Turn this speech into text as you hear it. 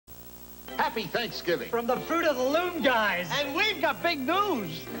Happy Thanksgiving. From the Fruit of the Loom guys. And we've got big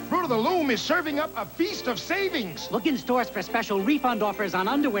news. Fruit of the Loom is serving up a feast of savings. Look in stores for special refund offers on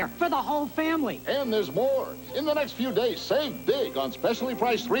underwear for the whole family. And there's more. In the next few days, save big on specially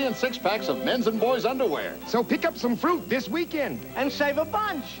priced 3- and 6-packs of men's and boys' underwear. So pick up some fruit this weekend. And save a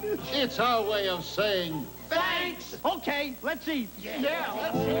bunch. It's our way of saying thanks. Okay, let's eat. Yeah,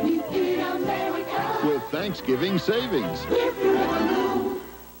 let's eat. With Thanksgiving savings.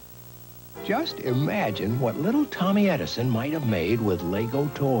 Just imagine what little Tommy Edison might have made with Lego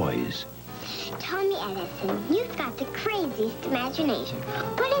toys. Tommy Edison, you've got the craziest imagination.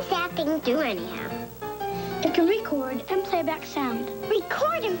 What does that thing do anyhow? It can record and play back sound.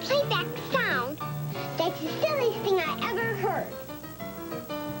 Record and play back sound? That's the silliest thing I ever heard.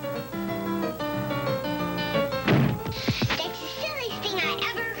 That's the silliest thing I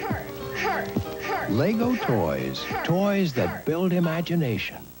ever heard. Lego toys. Toys that build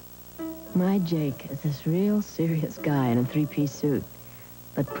imagination. My Jake is this real serious guy in a 3-piece suit.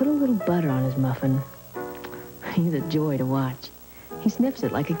 But put a little butter on his muffin. He's a joy to watch. He sniffs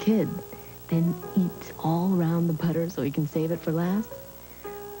it like a kid, then eats all around the butter so he can save it for last.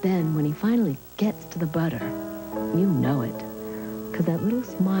 Then, when he finally gets to the butter, you know it, because that little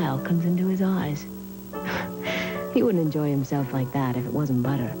smile comes into his eyes. He wouldn't enjoy himself like that if it wasn't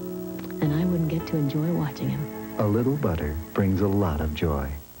butter, and I wouldn't get to enjoy watching him. A little butter brings a lot of joy.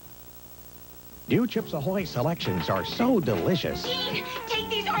 New Chips Ahoy selections are so delicious. Gene, take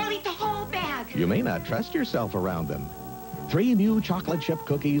these or I'll eat the whole bag. You may not trust yourself around them. 3 new chocolate chip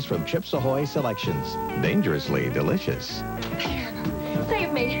cookies from Chips Ahoy selections. Dangerously delicious.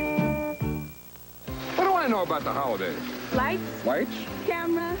 Save me. What do I know about the holidays? Lights. Lights.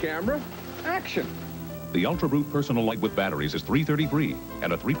 Camera. Action. The Ultra Brute Personal Light with batteries is $3.33,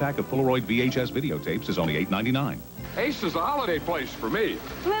 and a 3-pack of Polaroid VHS videotapes is only $8.99. Ace is a holiday place for me.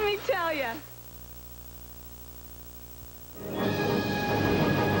 Let me tell you.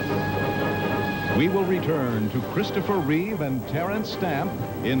 We will return to Christopher Reeve and Terrence Stamp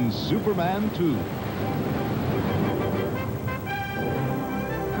in Superman 2.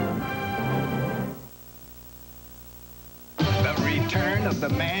 The return of the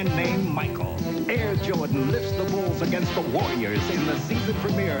man named Michael. Air Jordan lifts the Bulls against the Warriors in the season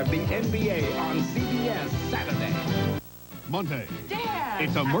premiere of the NBA on CBS Saturday. Monday. Dad!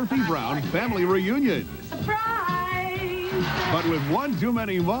 It's a Murphy Brown family reunion. Surprise! But with one too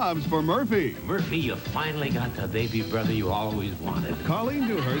many moms for Murphy. Murphy, you finally got the baby brother you always wanted. Colleen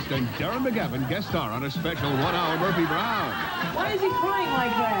Dewhurst and Darren McGavin guest star on a special 1-hour Murphy Brown. Why is he crying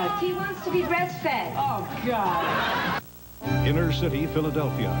like that? He wants to be breastfed. Oh, God. Inner city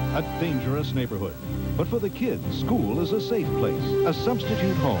Philadelphia, a dangerous neighborhood. But for the kids, school is a safe place, a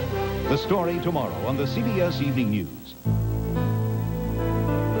substitute home. The story tomorrow on the CBS Evening News.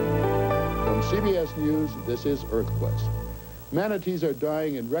 From CBS News, this is Earth Quest. Manatees are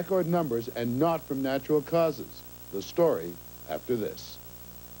dying in record numbers and not from natural causes. The story after this.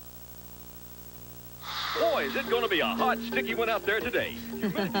 Boy, is it going to be a hot, sticky one out there today.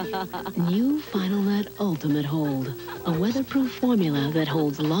 New Final-Net Ultimate Hold, a weatherproof formula that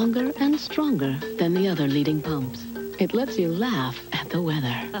holds longer and stronger than the other leading pumps. It lets you laugh at the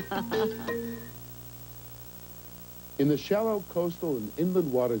weather. In the shallow coastal and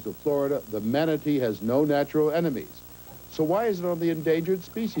inland waters of Florida, the manatee has no natural enemies. So why is it on the endangered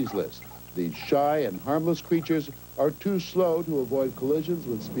species list? These shy and harmless creatures are too slow to avoid collisions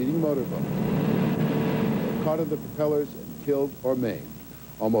with speeding motorboats. They're caught in the propellers and killed or maimed.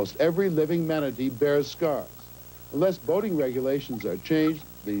 Almost every living manatee bears scars. Unless boating regulations are changed,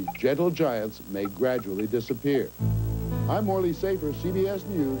 these gentle giants may gradually disappear. I'm Morley Safer, CBS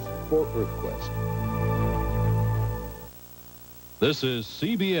News for Earth Quest. This is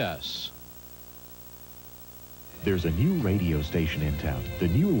CBS. There's a new radio station in town, the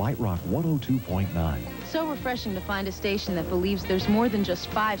new Lite Rock 102.9. So refreshing to find a station that believes there's more than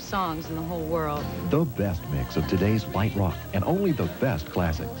just 5 songs in the whole world. The best mix of today's Lite Rock and only the best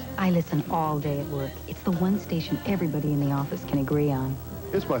classics. I listen all day at work. It's the one station everybody in the office can agree on.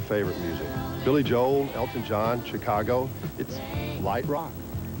 It's my favorite music. Billy Joel, Elton John, Chicago. It's Lite Rock.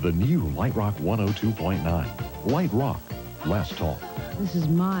 The new Lite Rock 102.9. Lite Rock. Less talk. This is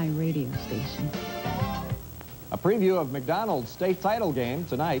my radio station. A preview of McDonald's state title game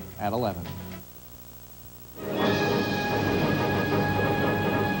tonight at 11.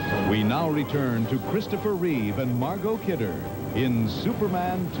 We now return to Christopher Reeve and Margot Kidder in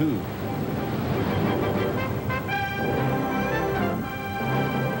Superman 2.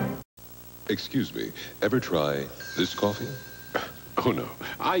 Excuse me, ever try this coffee? Oh, no.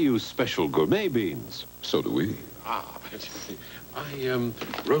 I use special gourmet beans. So do we. I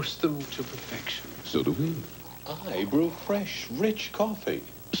roast them to perfection. So do we. I brew fresh, rich coffee.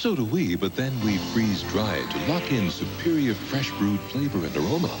 So do we, but then we freeze dry it to lock in superior fresh brewed flavor and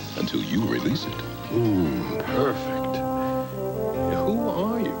aroma until you release it. Perfect. Who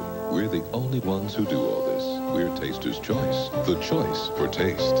are you? We're the only ones who do all this. We're Taster's Choice, the choice for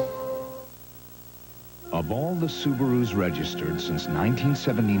taste. Of all the Subarus registered since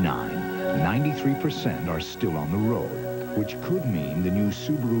 1979, 93% are still on the road, which could mean the new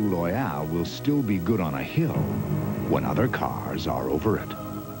Subaru Loyale will still be good on a hill when other cars are over it.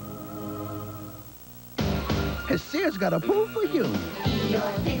 Has Sears got a Pooh for you? Your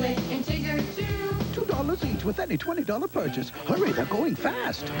Piglet and Tigger too. $2 each with any $20 purchase. Hurry, they're going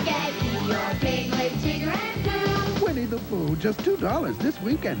fast. Get your Piglet, Tigger, and Pooh. Winnie the Pooh, just $2 this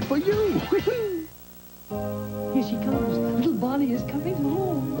weekend for you. Here she comes. Little Bonnie is coming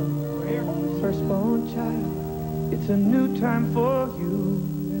home. Firstborn child, it's a new time for you.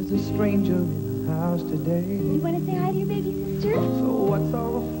 There's a stranger in the house today. You want to say hi to your baby sister? So what's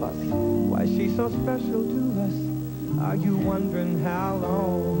all the fuss? Why she's so special to us? Are you wondering how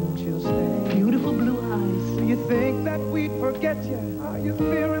long she'll stay? Beautiful blue eyes. Do you think that we'd forget you? Are you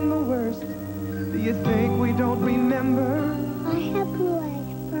fearing the worst? Do you think we don't remember? I have blue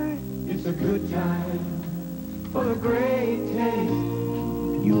eyes first. It's a good time for the great taste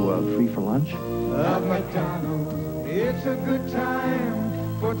You free for lunch? of McDonald's. It's a good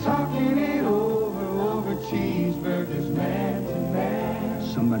time for talking it over cheeseburgers, man to man.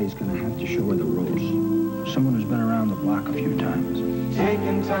 Somebody's gonna have to show her the ropes. Someone who's been around the block a few times.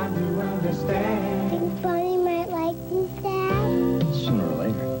 Taking time to understand. Think Bonnie might like this, Dad? Sooner or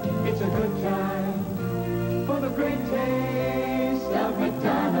later. It's a good time for the great taste of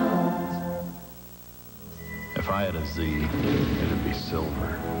McDonald's. If I had a Z, it'd be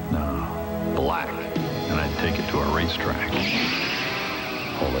silver. No, black. And I'd take it to a racetrack.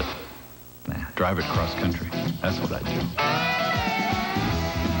 Hold it. Nah, drive it cross country. That's what I'd do.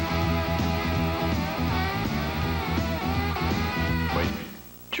 Wait,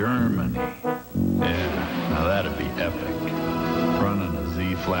 Germany. Yeah, now that'd be epic. Running a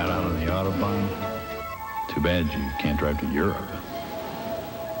Z flat out on the Autobahn. Too bad you can't drive to Europe.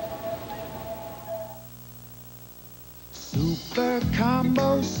 Super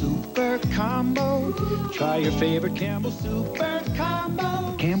combo, super combo. Try your favorite Campbell super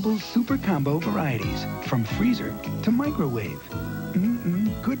combo. Campbell's Super Combo varieties, from freezer to microwave.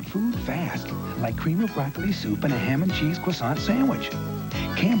 Good food fast, like cream of broccoli soup and a ham and cheese croissant sandwich.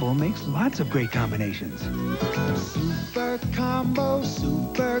 Campbell makes lots of great combinations. Super combo,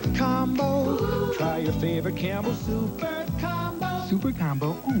 super combo. Try your favorite Campbell super combo. Super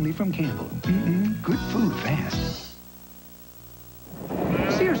Combo only from Campbell. Good food fast.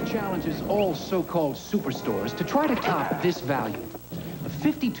 Sears challenges all so-called superstores to try to top this value. A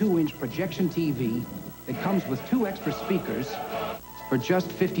 52-inch projection TV that comes with 2 extra speakers for just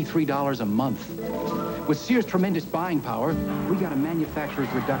 $53 a month. With Sears' tremendous buying power, we got a manufacturer's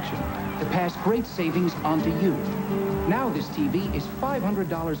reduction to pass great savings on to you. Now this TV is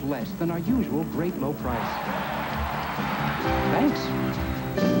 $500 less than our usual great low price. Thanks.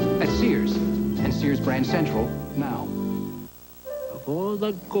 At Sears and Sears Brand Central now. Of all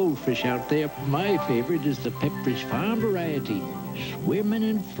the goldfish out there, my favorite is the Pepperidge Farm variety. Swimming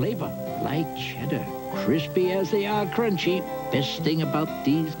in flavor, like cheddar. Crispy as they are crunchy. Best thing about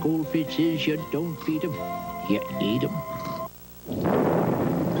these goldfish is you don't feed them, you eat them.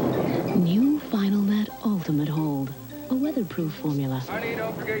 New Final Net Ultimate Hold. A weatherproof formula. Honey,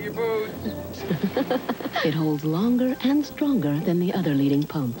 don't forget your boots. It holds longer and stronger than the other leading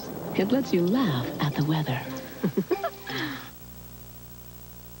pumps. It lets you laugh at the weather.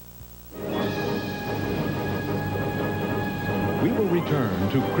 We will return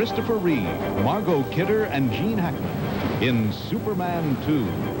to Christopher Reeve, Margot Kidder, and Gene Hackman in Superman 2.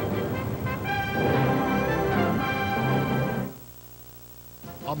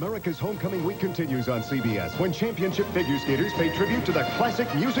 America's Homecoming Week continues on CBS when championship figure skaters pay tribute to the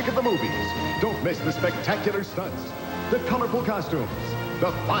classic music of the movies. Don't miss the spectacular stunts, the colorful costumes,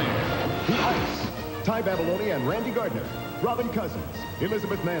 the fire, the ice. Ty Babyloni and Randy Gardner, Robin Cousins,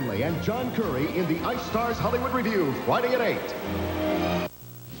 Elizabeth Manley, and John Curry in the Ice Stars Hollywood Review, Friday at 8.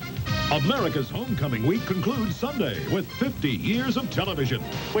 America's Homecoming Week concludes Sunday with 50 years of television.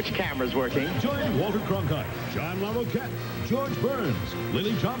 Which camera's working? Join Walter Cronkite, John LaRoquette, George Burns,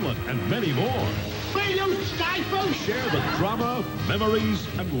 Lily Tomlin, and many more. Radio Skyfo! Share the drama, memories,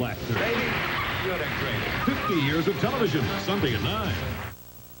 and laughter. Baby, you're the greatest. 50 years of television, Sunday at 9.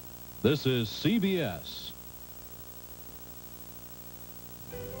 This is CBS.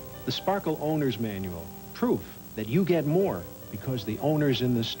 The Sparkle Owner's Manual. Proof that you get more because the owner's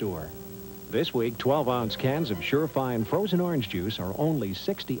in the store. This week, 12-ounce cans of Surefine frozen orange juice are only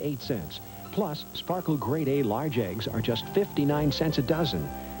 68 cents. Plus, Sparkle Grade A large eggs are just 59 cents a dozen.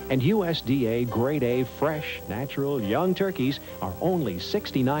 And USDA Grade A fresh, natural, young turkeys are only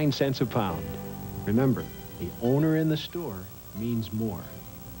 69 cents a pound. Remember, the owner in the store means more.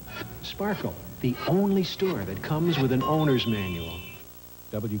 Sparkle, the only store that comes with an owner's manual.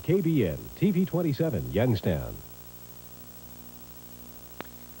 WKBN, TV 27, Youngstown.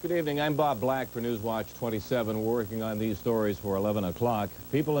 Good evening. I'm Bob Black for Newswatch 27. We're working on these stories for 11 o'clock.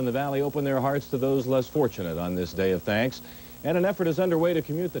 People in the Valley open their hearts to those less fortunate on this day of thanks. And an effort is underway to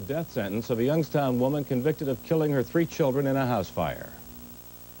commute the death sentence of a Youngstown woman convicted of killing her 3 children in a house fire.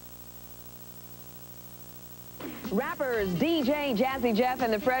 Rappers DJ Jazzy Jeff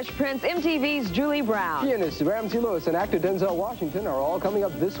and the Fresh Prince, MTV's Julie Brown. Pianist Ramsey Lewis and actor Denzel Washington are all coming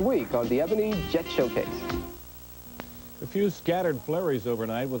up this week on the Ebony Jet Showcase. A few scattered flurries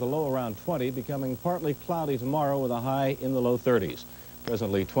overnight with a low around 20, becoming partly cloudy tomorrow with a high in the low 30s.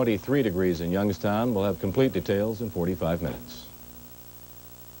 Presently 23 degrees in Youngstown. We'll have complete details in 45 minutes.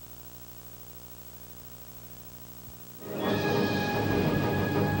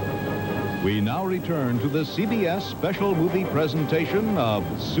 We now return to the CBS special movie presentation of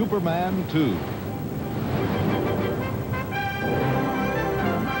Superman 2.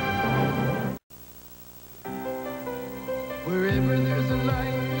 Wherever there's a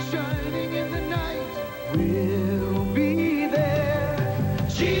light shining in the night, we'll be there.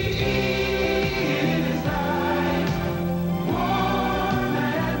 She is light, warm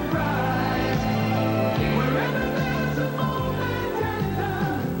and bright. Wherever there's a moment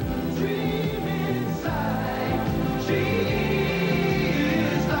and a dream inside, she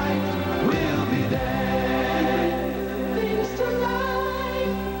is light, we'll be there. Things to light.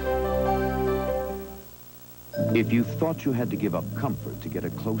 If you thought you had to give up comfort to get a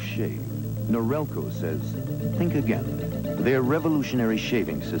close shave, Norelco says, think again. Their revolutionary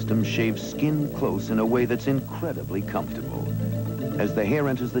shaving system shaves skin close in a way that's incredibly comfortable. As the hair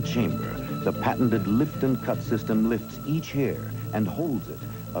enters the chamber, the patented lift and cut system lifts each hair and holds it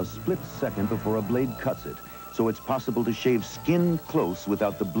a split second before a blade cuts it, so it's possible to shave skin close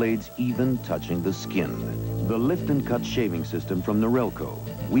without the blades even touching the skin. The lift and cut shaving system from Norelco.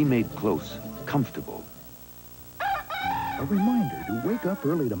 We made close comfortable. A reminder to wake up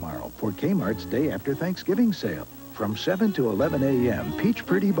early tomorrow for K-Mart's Day After Thanksgiving sale. From 7 to 11 a.m., Peach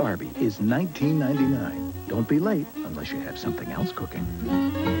Pretty Barbie is $19.99. Don't be late unless you have something else cooking.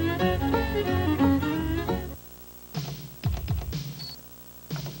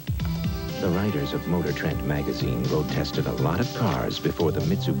 The writers of Motor Trend magazine road tested a lot of cars before the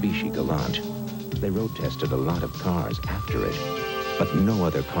Mitsubishi Galant. They road tested a lot of cars after it. But no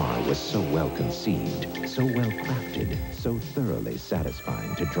other car was so well conceived, so well crafted, so thoroughly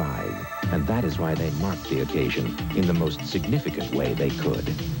satisfying to drive. And that is why they marked the occasion in the most significant way they could.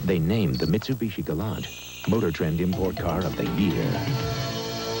 They named the Mitsubishi Galant Motor Trend Import Car of the Year.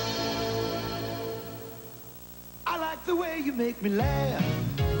 I like the way you make me laugh.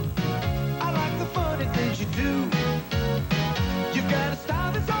 I like the funny things you do. You've got a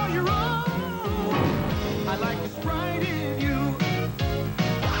style that's all your own. I like the Sprite in you.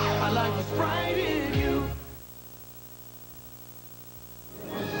 I like the Sprite in you.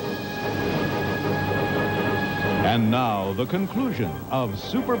 And now, the conclusion of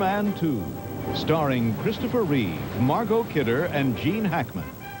Superman 2, starring Christopher Reeve, Margot Kidder, and Gene Hackman.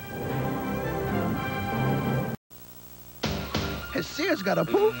 Has Sears got a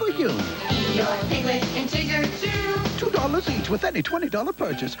Pooh for you? Your Piglet and Tigger too. $2 each with any $20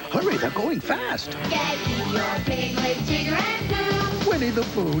 purchase. Hurry, they're going fast. Get your Piglet, Tigger, and Pooh. Winnie the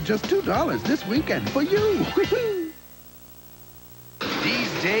Pooh, just $2 this weekend for you.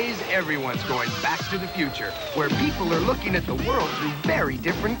 These days, everyone's going back to the future, where people are looking at the world through very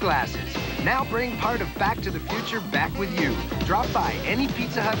different glasses. Now bring part of Back to the Future back with you. Drop by any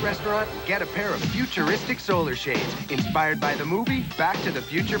Pizza Hut restaurant, get a pair of futuristic solar shades, inspired by the movie Back to the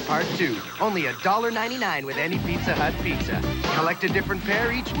Future Part 2. Only $1.99 with any Pizza Hut pizza. Collect a different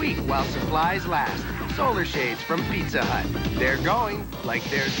pair each week while supplies last. Solar shades from Pizza Hut. They're going like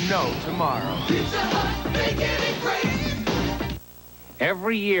there's no tomorrow. Pizza Hut, make it great.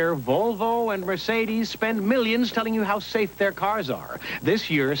 Every year, Volvo and Mercedes spend millions telling you how safe their cars are. This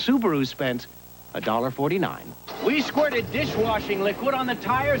year, Subaru spent $1.49. We squirted dishwashing liquid on the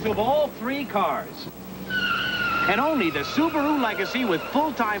tires of all 3 cars. And only the Subaru Legacy with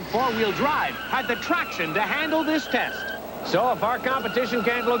full-time 4-wheel drive had the traction to handle this test. So if our competition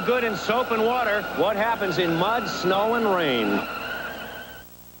can't look good in soap and water, what happens in mud, snow, and rain?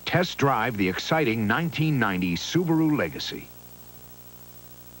 Test drive the exciting 1990 Subaru Legacy.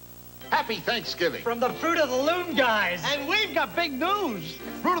 Happy Thanksgiving. From the Fruit of the Loom guys. And we've got big news.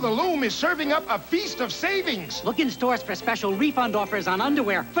 Fruit of the Loom is serving up a feast of savings. Look in stores for special refund offers on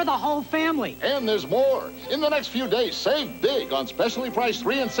underwear for the whole family. And there's more. In the next few days, save big on specially priced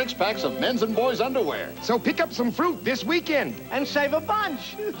 3- and 6-packs of men's and boys' underwear. So pick up some fruit this weekend. And save a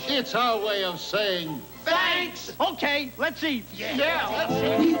bunch. It's our way of saying thanks. Okay, let's eat. Yeah,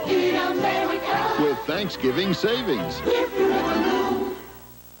 let's We eat America. With Thanksgiving savings.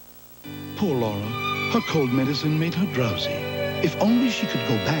 Poor Laura. Her cold medicine made her drowsy. If only she could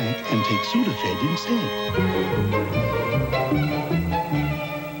go back and take Sudafed instead.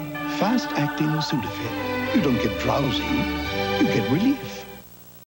 Fast-acting Sudafed. You don't get drowsy, you get relief.